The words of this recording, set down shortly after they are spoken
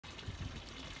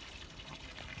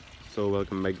So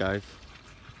welcome back, guys.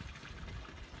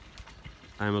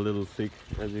 I'm a little sick,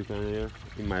 as you can hear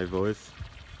in my voice,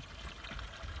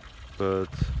 but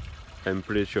I'm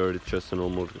pretty sure it's just a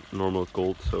normal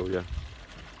cold. So yeah,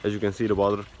 as you can see, the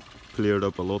water cleared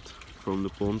up a lot from the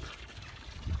pond,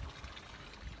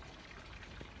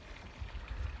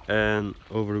 and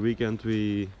over the weekend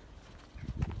we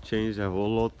changed a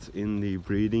whole lot in the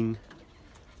breeding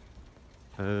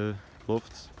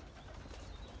lofts,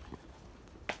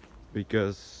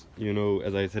 because, you know,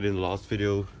 as I said in the last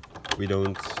video, we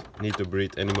don't need to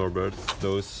breed any more birds.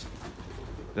 Those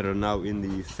that are now in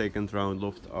the second round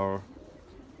loft are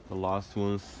the last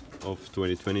ones of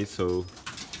 2020, so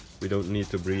we don't need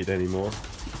to breed anymore.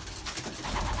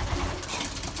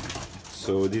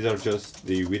 So these are just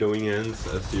the widowing hens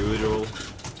as usual,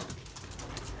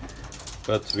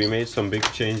 but we made some big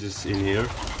changes in here,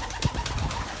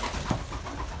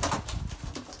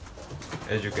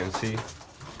 as you can see.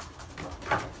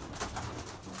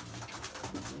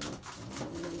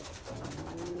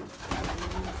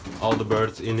 All the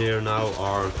birds in here now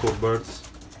are cock birds,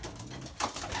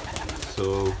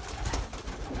 so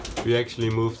we actually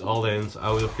moved all the hens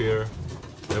out of here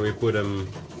and we put them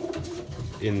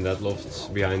in that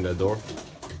loft behind that door.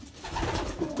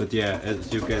 But yeah,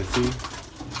 as you can see,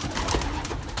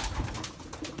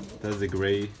 that's a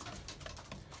grey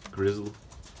grizzle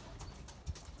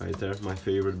right there, my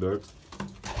favorite bird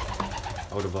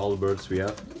out of all the birds we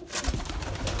have.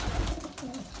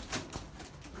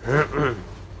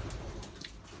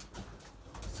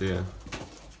 So yeah,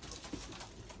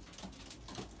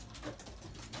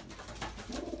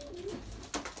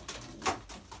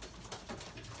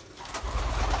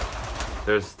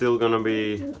 there's still gonna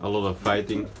be a lot of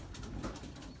fighting,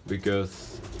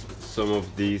 because some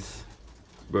of these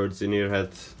birds in here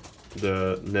had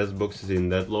the nest boxes in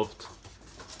that loft,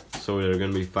 so they're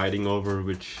gonna be fighting over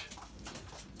which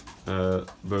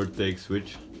bird takes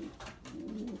which.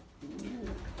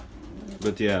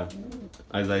 But yeah,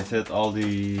 as I said, all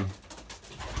the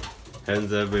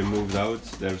hens have been moved out.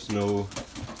 There's no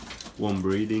one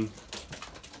breeding.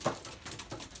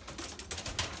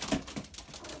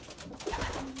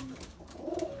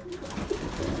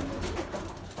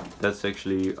 That's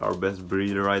actually our best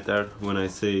breeder right there. When I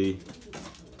say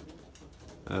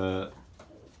out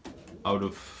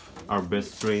of our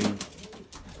best strain,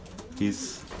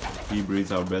 he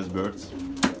breeds our best birds.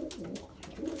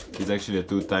 He's actually a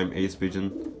two-time ace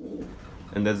pigeon,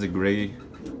 and that's a grey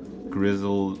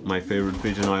grizzle, my favorite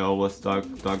pigeon I always talk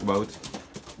about.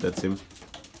 That's him.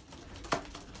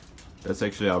 That's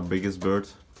actually our biggest bird,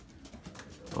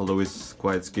 although he's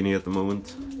quite skinny at the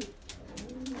moment.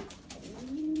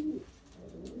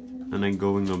 And then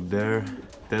going up there,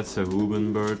 that's a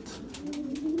houben bird.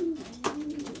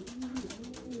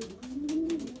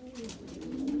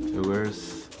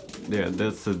 Yeah,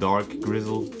 that's a dark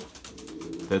grizzle.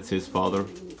 That's his father.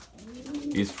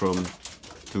 He's from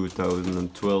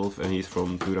 2012 and he's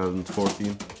from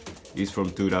 2014. He's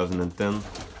from 2010.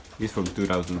 He's from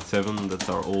 2007. That's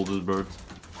our oldest bird.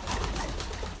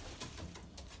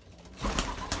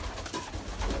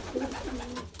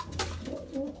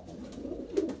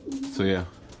 So yeah,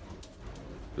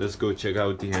 let's go check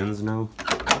out the hens now.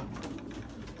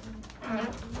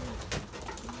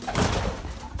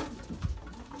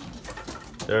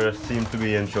 They seem to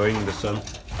be enjoying the sun.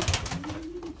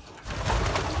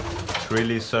 It's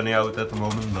really sunny out at the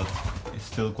moment, but it's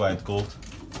still quite cold.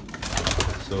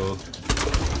 So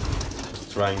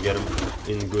let's try and get them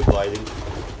in good lighting.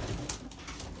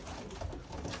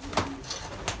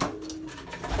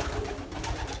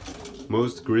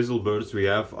 Most grizzle birds we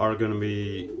have are gonna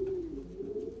be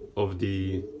of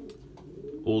the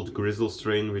old grizzle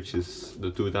strain, which is the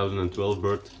 2012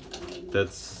 bird.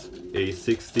 That's a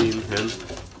 16 hen,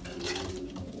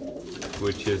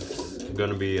 which is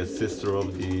gonna be a sister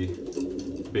of the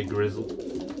big grizzle.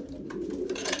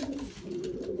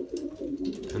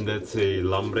 And that's a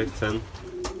lambrechts hen,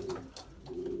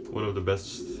 one of the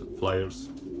best flyers.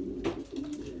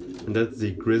 And that's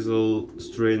the grizzle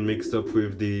strain mixed up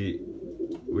with the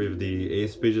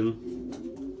Acepigeon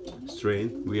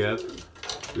strain we have,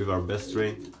 with our best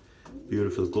strain.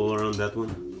 Beautiful color on that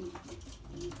one.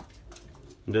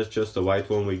 And that's just a white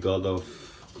one we got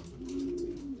off,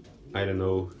 I don't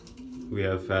know, we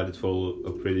have had it for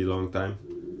a pretty long time,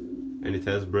 and it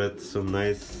has bred some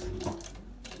nice.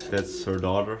 That's her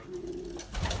daughter.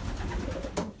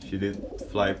 She did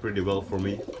fly pretty well for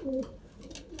me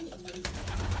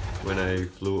when I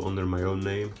flew under my own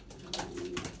name.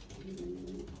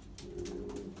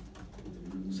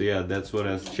 So yeah, that's what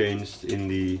has changed in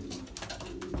the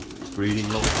breeding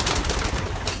loft.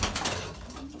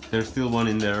 There's still one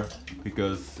in there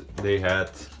because they had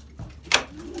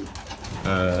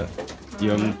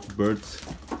young birds,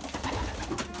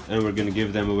 and we're gonna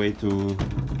give them away to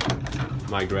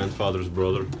my grandfather's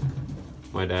brother,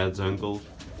 my dad's uncle.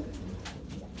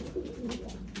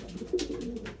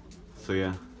 So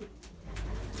yeah,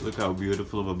 look how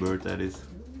beautiful of a bird that is.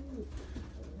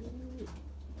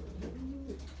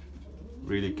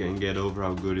 Really can't get over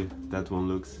how good that one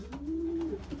looks.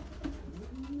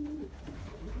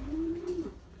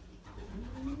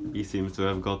 He seems to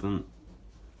have gotten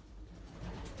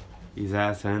his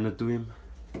ass handed to him,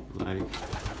 like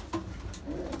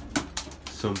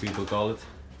some people call it.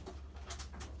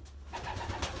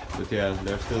 But yeah,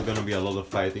 there's still gonna be a lot of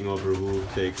fighting over who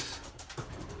takes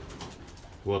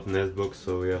what nest box,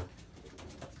 so yeah.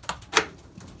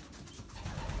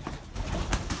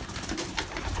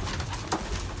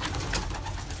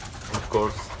 Of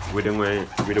course,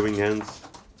 widowing hens.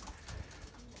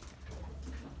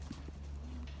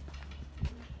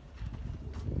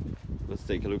 Let's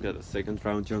take a look at the second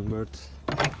round young birds.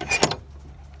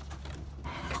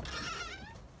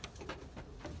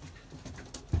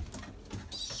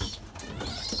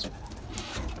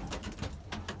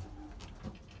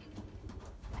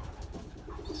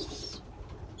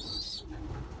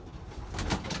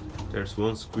 There's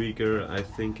one squeaker, I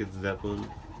think it's that one.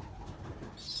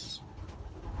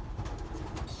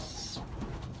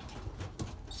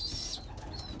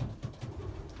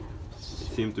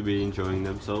 They seem to be enjoying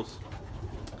themselves.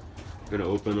 I'm gonna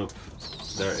open up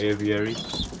their aviary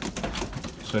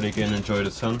so they can enjoy the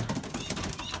sun.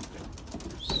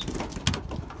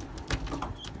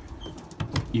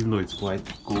 Even though it's quite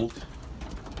cold.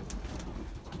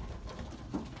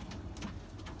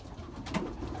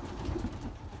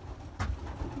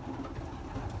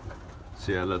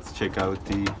 So yeah, let's check out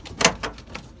the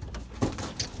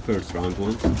first round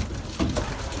one.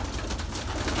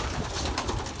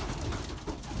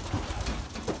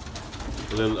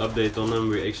 A little update on them,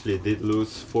 we actually did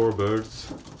lose 4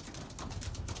 birds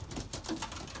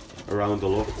around the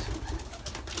loft.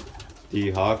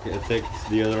 The hawk attacked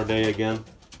the other day again,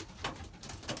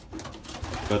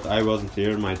 but I wasn't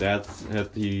here, my dad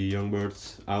had the young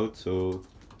birds out, so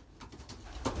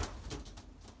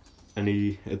and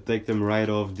he attacked them right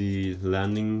off the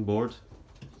landing board.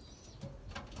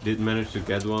 Did manage to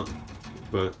get one,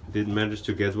 but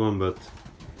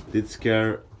did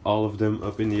scare all of them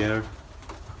up in the air,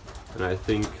 and I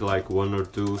think like 1 or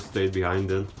 2 stayed behind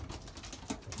then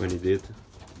when he did,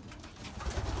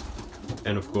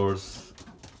 and of course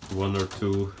 1 or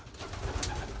 2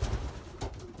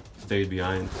 stayed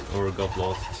behind or got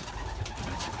lost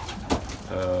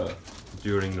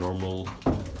during normal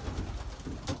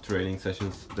training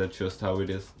sessions. That's just how it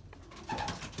is.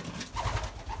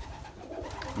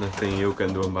 Nothing you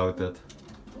can do about that.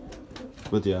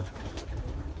 But yeah.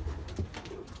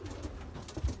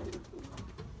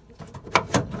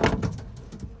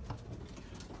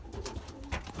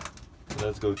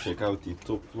 Let's go check out the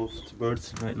top loft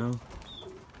birds right now,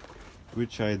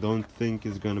 which I don't think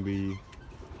is gonna be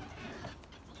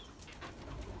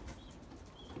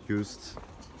used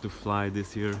to fly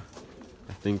this year.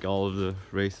 I think all of the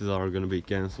races are gonna be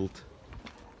cancelled.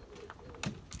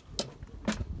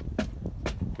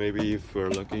 Maybe if we're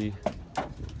lucky,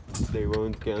 they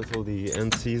won't cancel the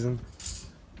end season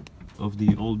of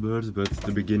the old birds, but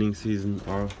the beginning season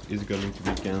is going to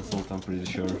be cancelled, I'm pretty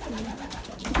sure.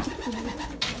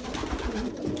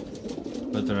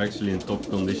 But they're actually in top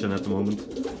condition at the moment.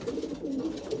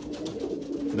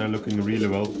 They're looking really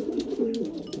well.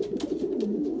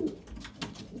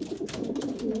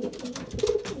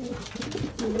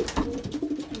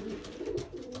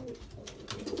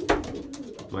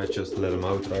 Might just let them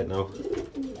out right now.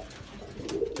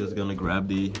 Just gonna grab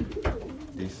these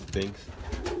things.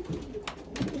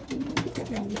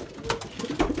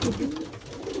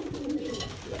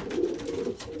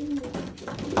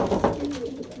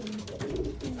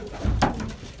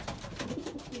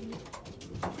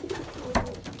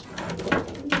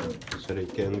 So they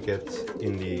can get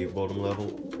in the bottom level.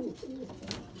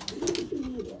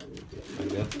 Like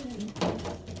that.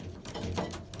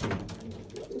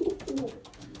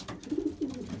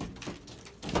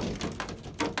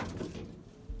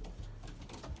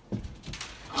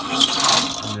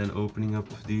 And then opening up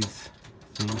these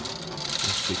things,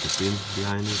 let's stick a pin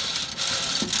behind it.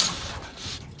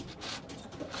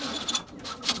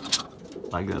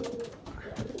 Like that.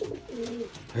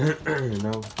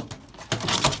 Now,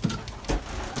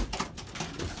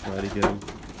 let's try to get them.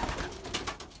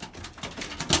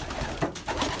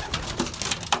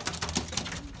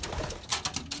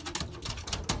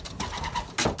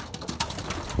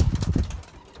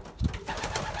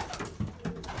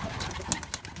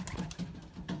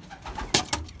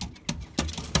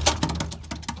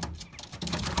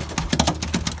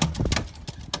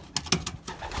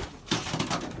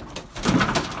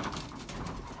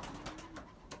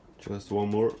 Just one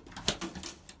more.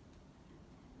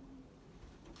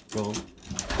 Go.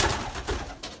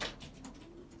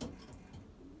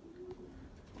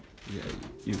 Yeah,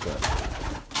 you got it.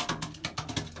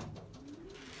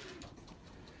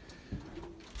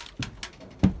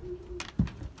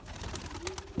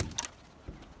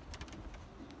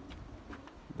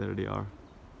 There they are.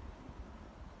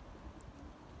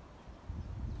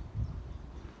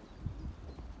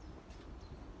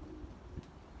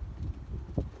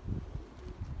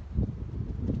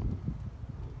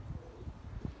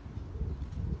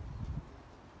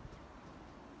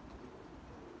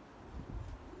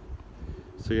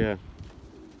 So yeah,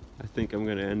 I think I'm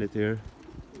gonna end it here.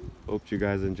 Hope you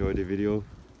guys enjoyed the video,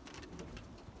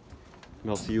 and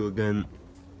I'll see you again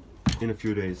in a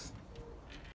few days.